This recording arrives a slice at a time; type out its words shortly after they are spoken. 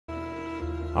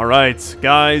Alright,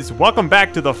 guys, welcome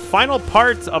back to the final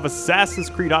part of Assassin's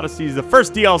Creed Odyssey, the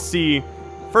first DLC,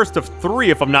 first of 3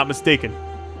 if I'm not mistaken.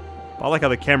 I like how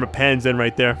the camera pans in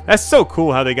right there. That's so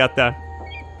cool how they got that.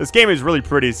 This game is really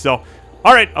pretty, so...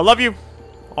 Alright, I love you.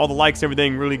 All the likes,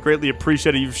 everything, really greatly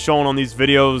appreciated you've shown on these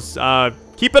videos.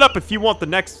 Keep it up if you want the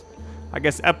next, I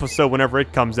guess, episode whenever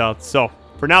it comes out. So,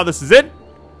 for now, this is it.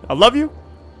 I love you.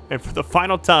 And for the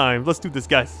final time, let's do this,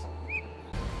 guys.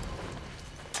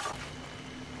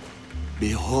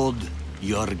 Behold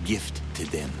your gift to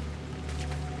them.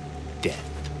 Death.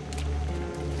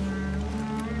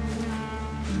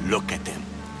 Look at them.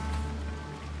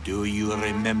 Do you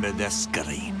remember the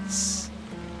screams?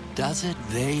 Does it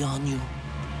weigh on you?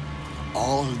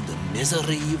 All the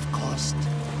misery you've caused?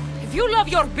 If you love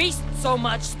your beasts so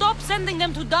much, stop sending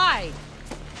them to die.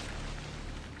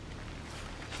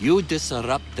 You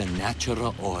disrupt the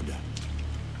natural order.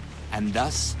 And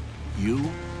thus, you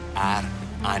are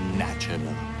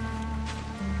unnatural.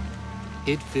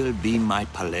 It will be my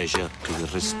pleasure to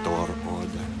restore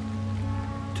order,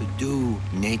 to do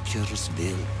nature's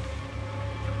will,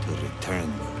 to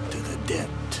return to the dead.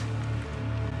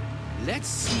 Let's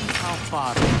see how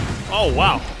far. Oh,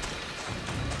 wow.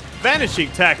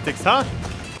 Vanishing tactics, huh?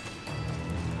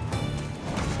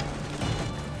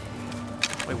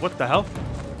 Wait, what the hell?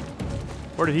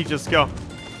 Where did he just go?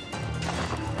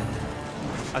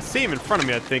 I see him in front of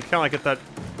me, I think. Kind of like at that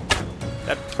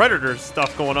predator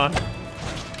stuff going on.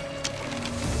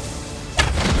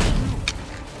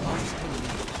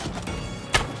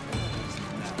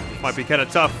 Might be kind of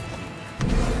tough.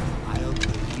 I'll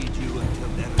lead you until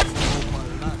there is no more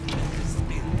blood left to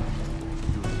spill.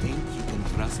 You think you can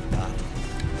trust God?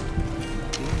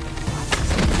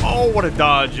 Oh, what a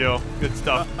dodge, yo. Good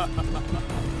stuff.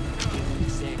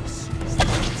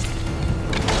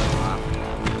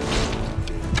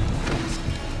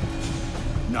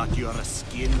 Not your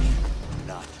skin,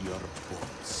 not your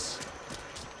bones.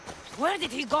 Where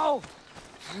did he go?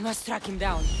 I must track him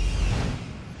down.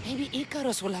 Maybe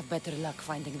Icarus will have better luck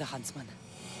finding the huntsman.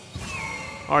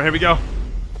 Alright, here we go.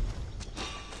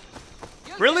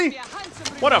 Really?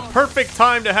 What a perfect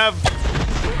time to have...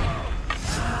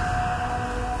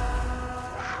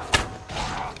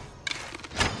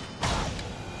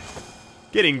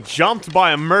 Getting jumped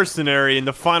by a mercenary in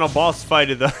the final boss fight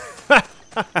of the...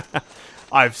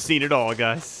 I've seen it all,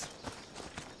 guys.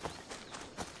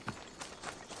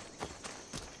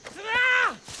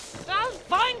 Ah! I'll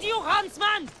find you,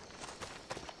 huntsman!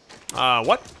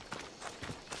 What?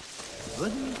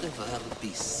 Wouldn't the world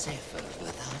be safer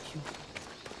without you?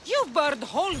 You've burned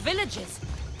whole villages.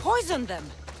 Poisoned them.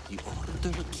 The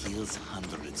Order kills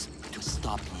hundreds to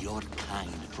stop your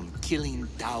kind from killing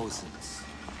thousands.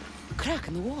 Crack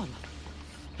in the wall.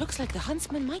 Looks like the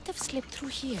huntsman might have slipped through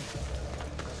here.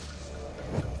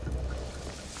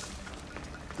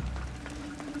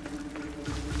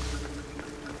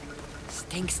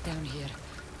 Stinks down here.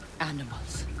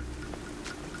 Animals.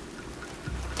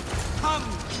 Come,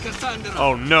 Cassandra!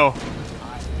 Oh, no.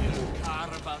 I will care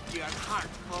about your heart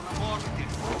for Morgan.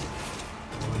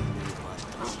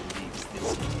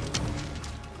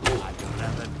 I'd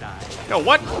rather die. Yo,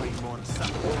 what? More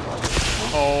suffering.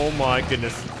 Oh, my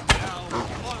goodness.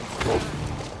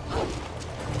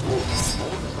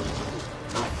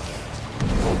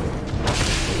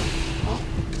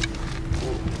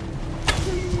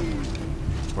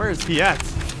 Where is he at?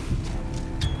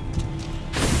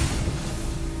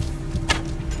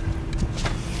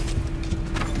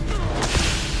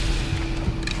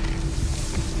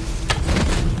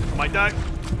 I might die.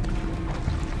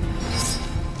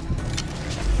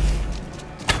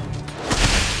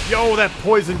 Yo, that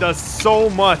poison does so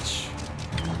much.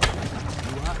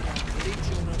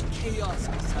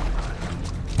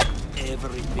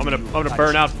 I'm gonna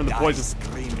burn out from the poison.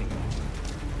 Screaming.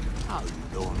 How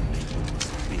lonely you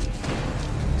must be.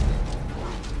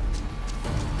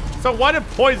 So why did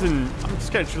poison... I'm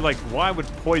just kind of like, why would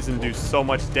poison do so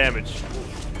much damage?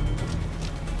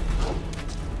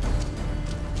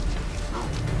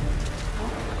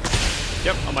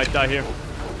 Yep, I might die here.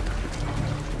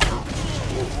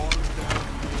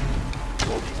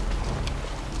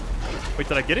 Wait,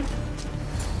 did I get him?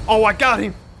 Oh, I got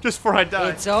him! Just before I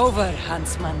died. It's over,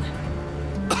 huntsman.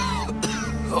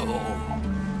 Oh,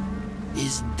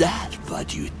 is that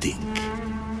what you think?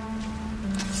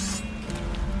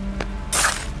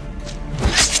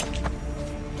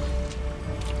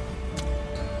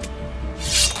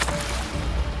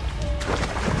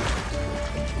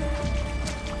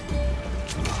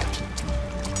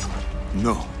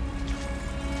 No.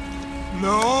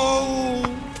 No!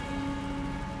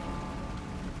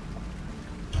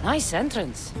 Nice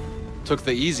entrance. Took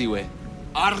the easy way.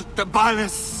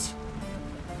 Artabanus,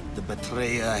 the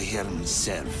betrayer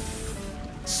himself.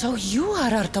 So you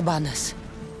are Artabanus.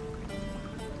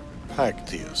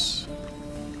 Actius.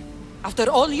 After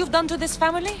all you've done to this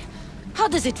family, how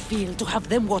does it feel to have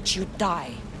them watch you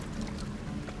die?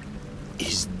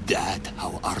 Is that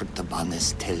how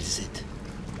Artabanus tells it?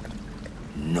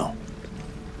 No.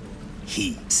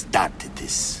 He started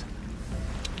this.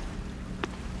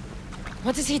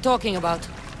 What is he talking about?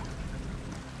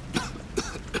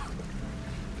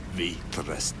 We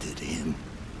trusted him.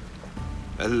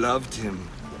 I loved him.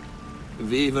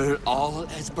 We were all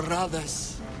as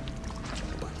brothers.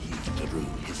 But he drew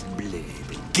his blade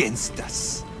against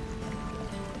us.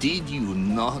 Did you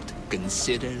not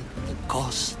consider the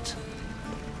cost?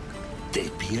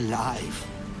 They'd be alive.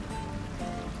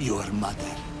 Your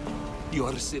mother,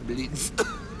 your siblings.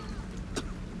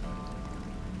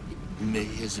 May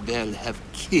as well have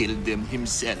killed them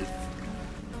himself.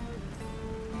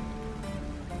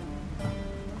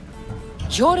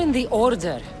 You're in the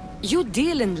Order. You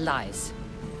deal in lies.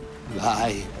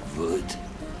 Why would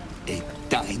a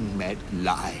dying man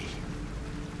lie?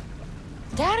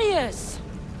 Darius!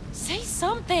 Say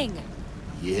something!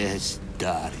 Yes,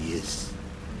 Darius.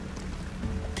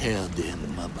 Tell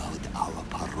them about our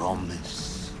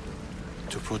promise.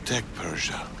 To protect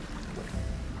Persia.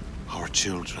 Our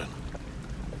children.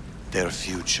 Their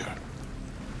future.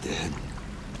 Then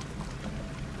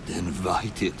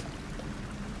why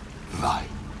Why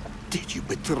did you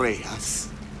betray us?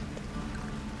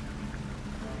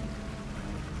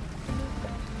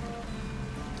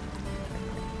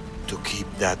 To keep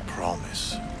that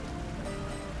promise.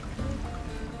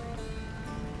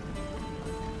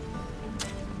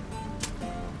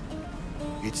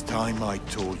 It's time I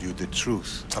told you the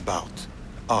truth about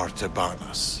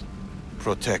Artabanus,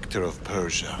 protector of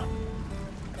Persia.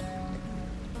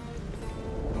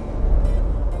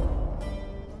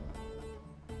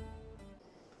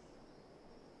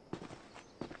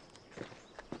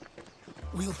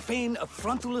 We'll feign a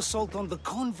frontal assault on the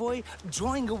convoy,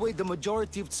 drawing away the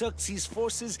majority of Xerxes'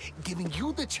 forces, giving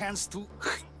you the chance to...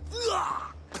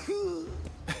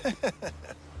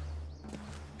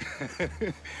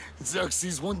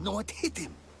 Xerxes won't know what hit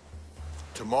him.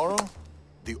 Tomorrow,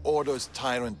 the Order's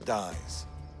tyrant dies,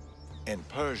 and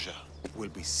Persia will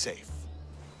be safe.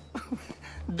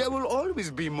 There will always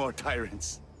be more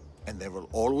tyrants. And there will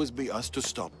always be us to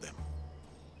stop them.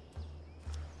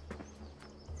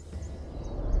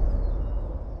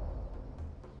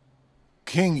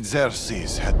 King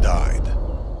Xerxes had died,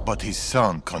 but his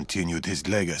son continued his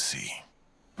legacy.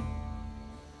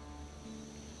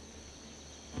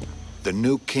 The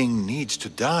new king needs to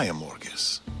die,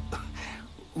 Amorges.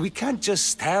 We can't just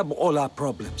stab all our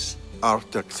problems.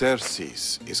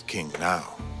 Artaxerxes is king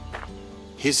now.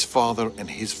 His father and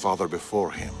his father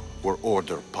before him were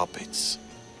Order puppets.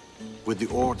 With the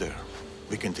Order,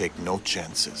 we can take no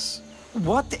chances.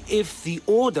 What if the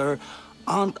Order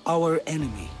aren't our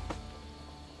enemy?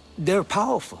 They're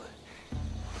powerful.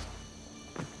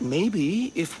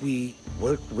 Maybe if we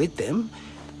work with them,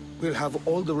 we'll have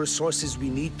all the resources we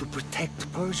need to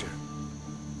protect Persia.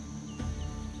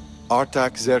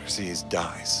 Artaxerxes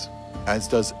dies, as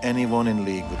does anyone in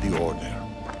league with the Order.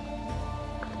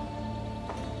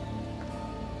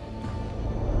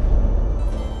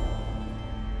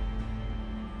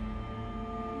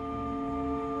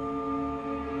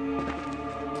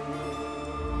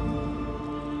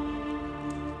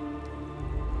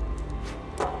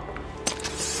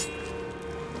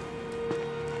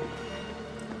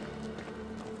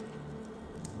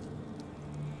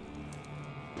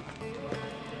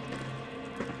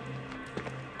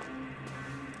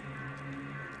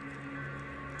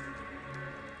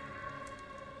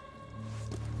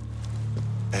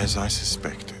 As I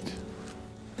suspected.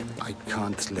 I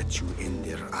can't let you in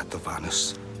there,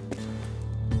 Artabanus.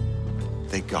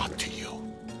 They got to you.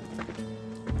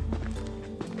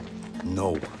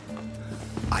 No.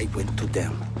 I went to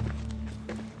them.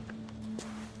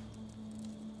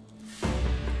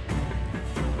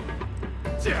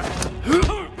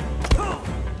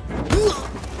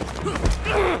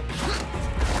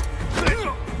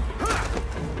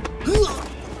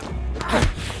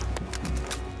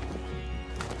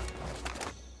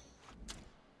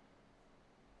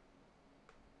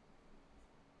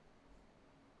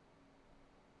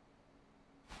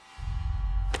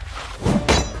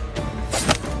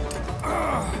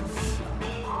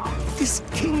 This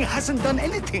king hasn't done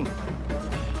anything.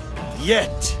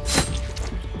 Yet!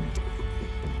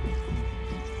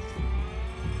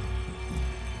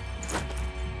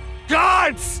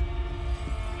 Guards!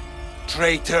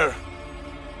 Traitor!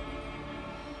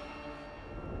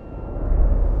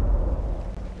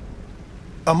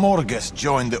 Amorges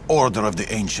joined the Order of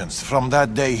the Ancients. From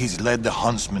that day, he's led the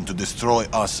Huntsmen to destroy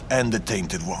us and the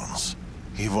Tainted Ones.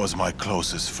 He was my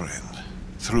closest friend.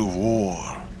 Through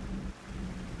war.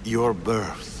 Your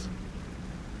birth.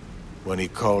 When he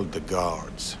called the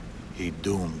guards, he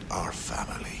doomed our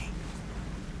family.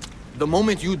 The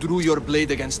moment you drew your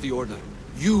blade against the Order,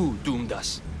 you doomed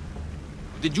us.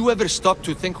 Did you ever stop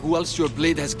to think who else your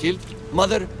blade has killed?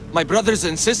 Mother? My brothers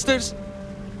and sisters?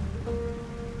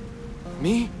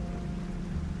 Me?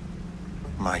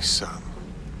 My son.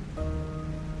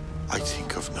 I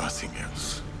think of nothing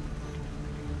else.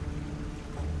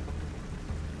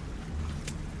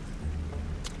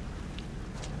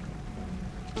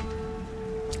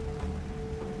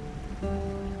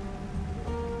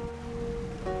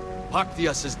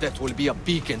 Pactias's death will be a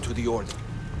beacon to the Order.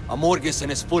 Amorges in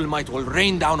his full might will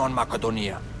rain down on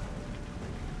Macedonia.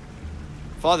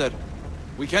 Father,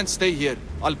 we can't stay here.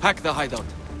 I'll pack the hideout.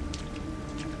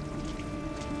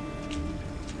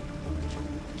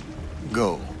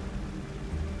 Go.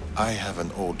 I have an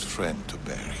old friend to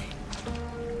bury.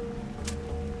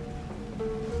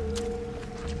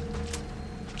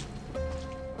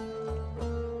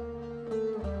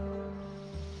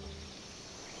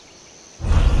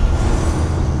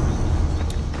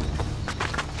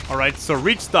 Alright, so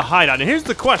reach the hideout. And here's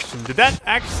the question. Did that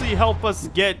actually help us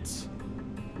get...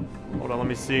 Hold on, let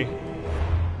me see.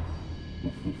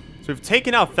 So we've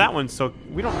taken out that one, so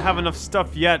we don't have enough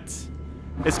stuff yet.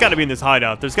 It's got to be in this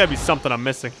hideout. There's got to be something I'm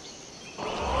missing.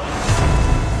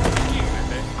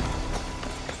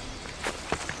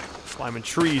 Climbing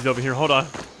trees over here. Hold on.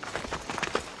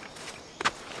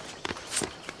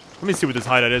 Let me see what this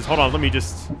hideout is. Hold on, let me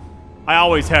just... I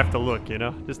always have to look, you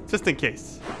know? Just in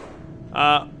case.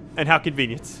 And how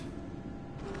convenient.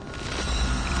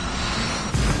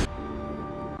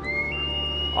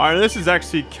 Alright, this is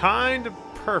actually kind of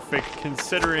perfect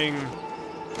considering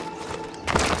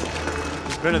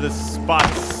we've been to this spot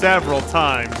several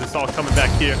times. It's all coming back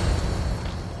here.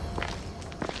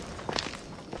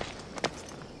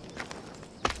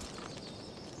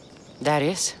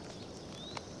 Darius?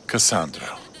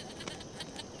 Cassandra.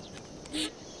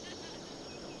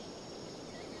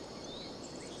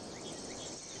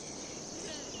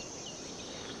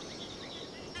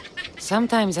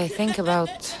 Sometimes I think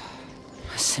about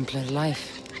a simpler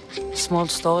life. Small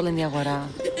stall in the Agora,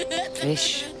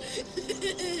 fish.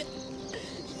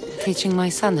 Teaching my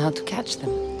son how to catch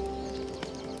them.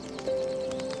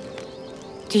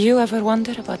 Do you ever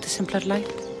wonder about a simpler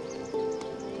life?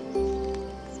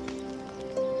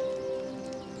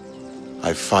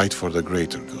 I fight for the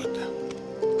greater good.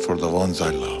 For the ones I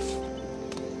love.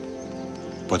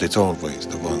 But it's always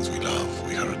the ones we love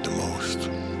we hurt the most.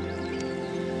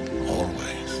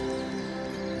 Always.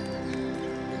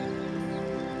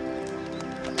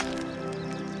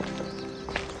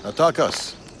 Attack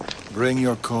us. Bring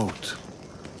your coat.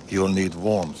 You'll need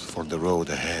warmth for the road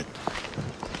ahead.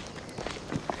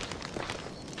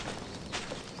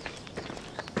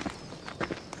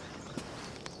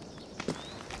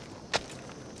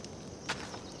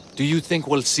 Do you think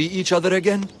we'll see each other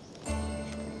again?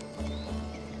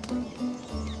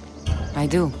 I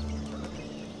do.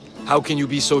 How can you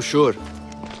be so sure?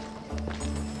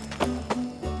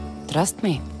 Trust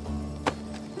me.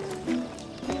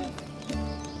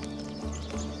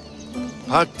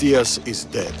 Pactias is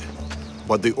dead,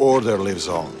 but the Order lives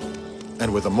on.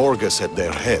 And with Amorges at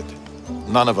their head,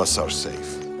 none of us are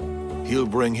safe. He'll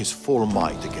bring his full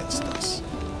might against us.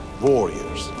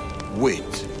 Warriors,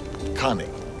 wit,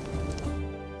 cunning.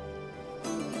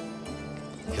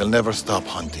 He'll never stop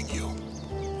hunting you.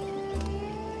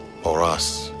 Or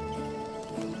us.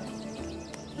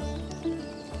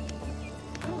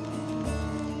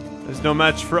 There's no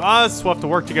match for us. We'll have to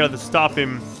work together to stop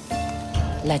him.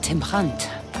 Let him hunt.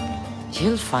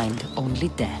 You'll find only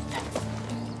death.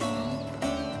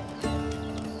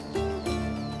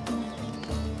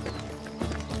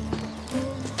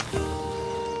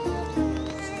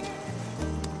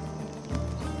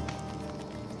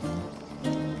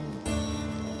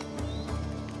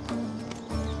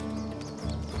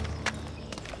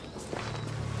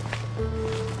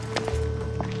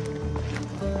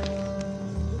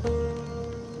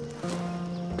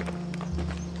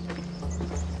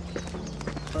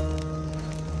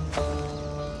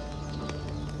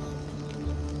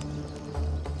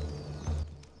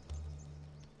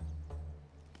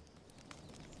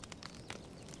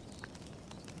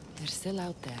 They're still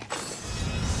out there.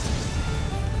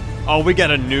 Oh, we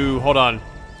got a new... Hold on.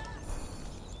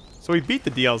 So we beat the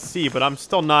DLC, but I'm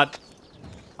still not...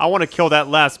 I want to kill that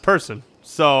last person.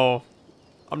 So,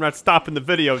 I'm not stopping the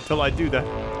video until I do that.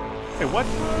 Hey, what?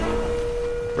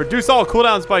 Reduce all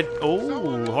cooldowns by...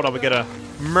 Oh, hold on. We get a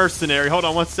mercenary. Hold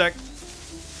on one sec.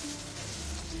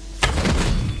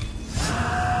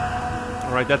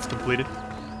 All right, that's completed.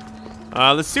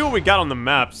 Let's see what we got on the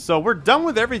map. So we're done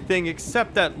with everything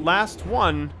except that last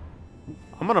one.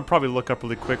 I'm going to probably look up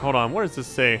really quick. Hold on. What does this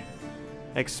say?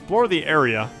 Explore the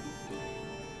area.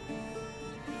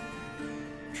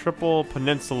 Triple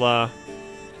Peninsula.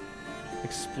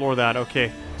 Explore that.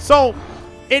 Okay. So,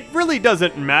 it really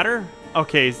doesn't matter.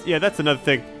 Okay, yeah, that's another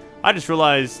thing. I just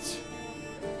realized...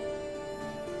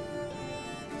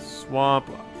 Swamp.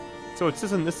 So it's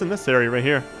just in this area right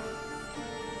here.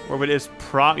 Where it is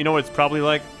you know what it's probably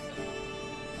like?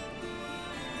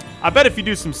 I bet if you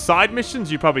do some side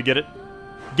missions, you probably get it.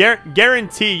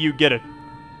 Guarantee you get it.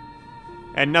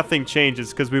 And nothing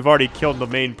changes because we've already killed the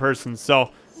main person,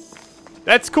 so...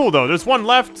 That's cool, though. There's one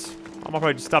left. I'll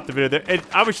probably just stop the video there.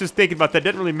 I was just thinking about that.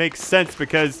 Didn't really make sense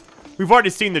because we've already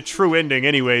seen the true ending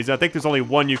anyways. I think there's only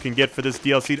one you can get for this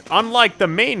DLC. Unlike the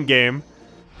main game.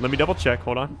 Let me double check.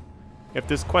 Hold on. If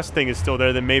this quest thing is still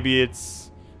there, then maybe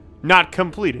it's not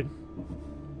completed.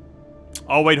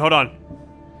 Oh, wait. Hold on.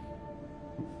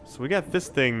 So we got this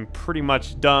thing pretty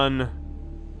much done.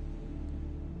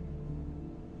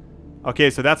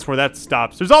 Okay, so that's where that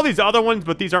stops. There's all these other ones,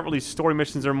 but these aren't really story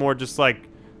missions. They're more just like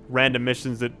random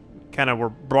missions that kind of were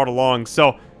brought along.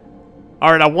 So,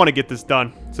 all right, I want to get this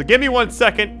done. So give me 1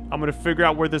 second. I'm going to figure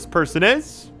out where this person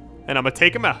is, and I'm going to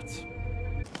take him out.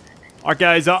 All right,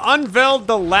 guys, unveiled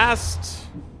the last,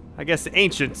 I guess,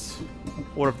 Ancients.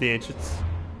 Order of the Ancients.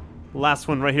 Last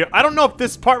one right here. I don't know if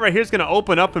this part right here is going to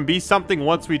open up and be something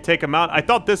once we take him out. I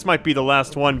thought this might be the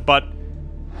last one, but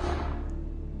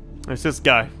there's this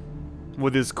guy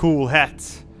with his cool hat.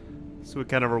 So what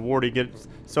kind of reward he gets.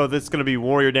 So this is going to be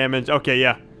warrior damage. Okay,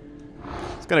 yeah.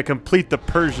 It's going to complete the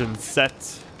Persian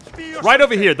set. Right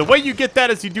over here. The way you get that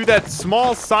is you do that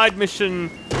small side mission.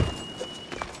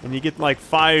 And you get like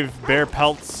 5 bear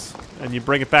pelts. And you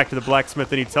bring it back to the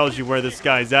blacksmith and he tells you where this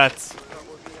guy's at.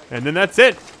 And then that's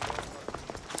it.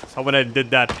 So I went ahead and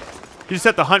did that. You just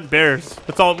had to hunt bears.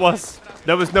 That's all it was.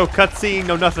 There was no cutscene,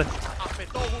 no nothing.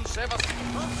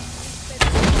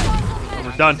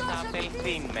 We're done.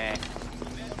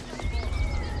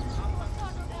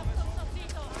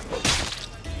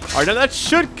 Alright, now that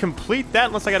should complete that,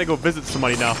 unless I gotta go visit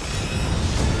somebody now.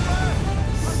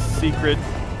 Secret,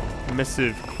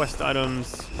 missive, quest items.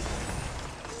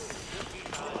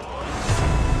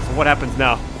 So what happens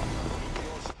now?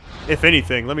 If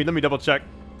anything, let me double check.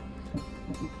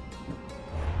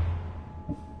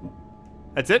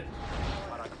 That's it?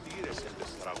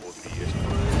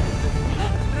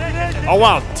 Oh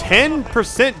wow,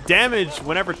 10% damage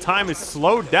whenever time is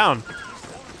slowed down.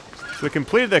 So we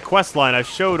completed that quest line. I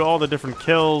showed all the different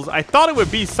kills. I thought it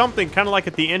would be something kind of like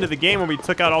at the end of the game when we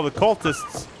took out all the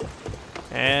cultists.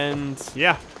 And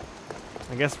yeah,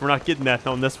 I guess we're not getting that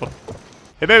on this one.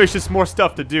 Hey, maybe it's just more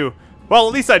stuff to do. Well,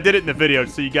 at least I did it in the video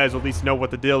so you guys will at least know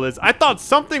what the deal is. I thought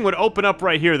something would open up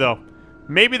right here though.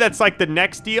 Maybe that's like the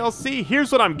next DLC.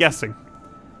 Here's what I'm guessing.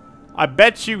 I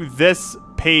bet you this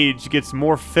page gets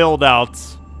more filled out,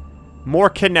 more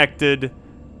connected.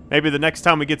 Maybe the next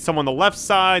time we get some on the left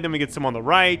side, then we get some on the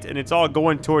right, and it's all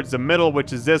going towards the middle,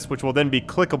 which is this, which will then be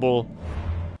clickable.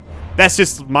 That's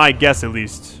just my guess, at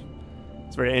least.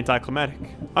 It's very anticlimactic.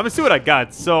 I'm gonna see what I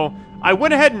got. So I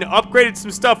went ahead and upgraded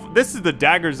some stuff. This is the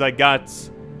daggers I got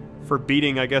for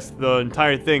beating, I guess, the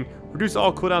entire thing. Reduce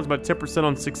all cooldowns by 10%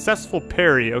 on successful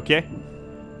parry, okay?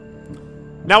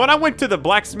 Now, when I went to the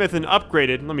blacksmith and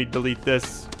upgraded, let me delete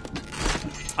this.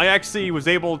 I actually was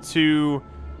able to...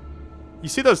 You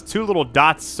see those 2 little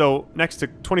dots? So, next to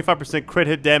 25% crit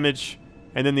hit damage,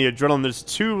 and then the adrenaline, there's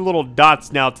 2 little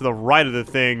dots now to the right of the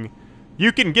thing.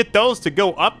 You can get those to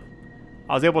go up.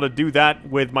 I was able to do that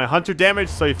with my hunter damage.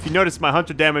 So, if you notice, my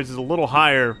hunter damage is a little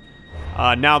higher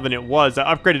now than it was.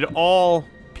 I upgraded all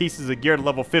pieces of gear to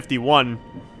level 51.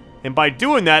 And by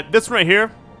doing that, this one right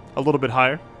here, a little bit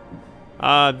higher.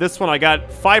 This one I got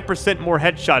 5% more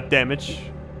headshot damage.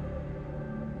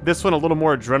 This one a little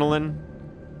more adrenaline.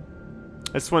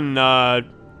 This one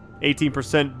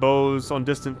 18% bows on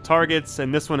distant targets.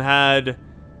 And this one had,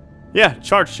 yeah,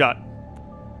 charge shot.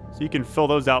 So you can fill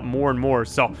those out more and more.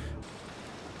 So,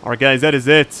 alright guys, that is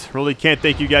it. Really can't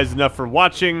thank you guys enough for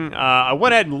watching. I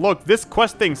went ahead and looked. This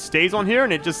quest thing stays on here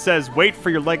and it just says wait for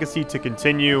your legacy to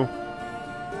continue.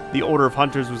 The Order of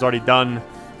Hunters was already done.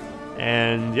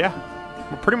 And yeah,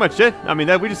 pretty much it. I mean,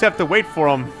 we just have to wait for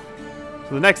them.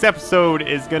 So the next episode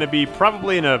is going to be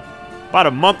probably in about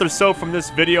a month or so from this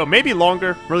video. Maybe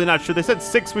longer. Really not sure. They said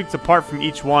 6 weeks apart from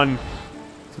each one.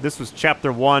 So this was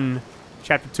chapter 1.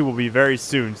 Chapter 2 will be very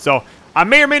soon. So I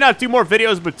may or may not do more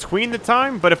videos between the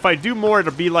time, but if I do more,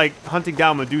 it'll be like hunting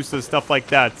down Medusa, stuff like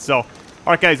that. So,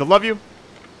 alright guys, I love you,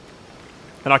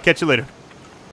 and I'll catch you later.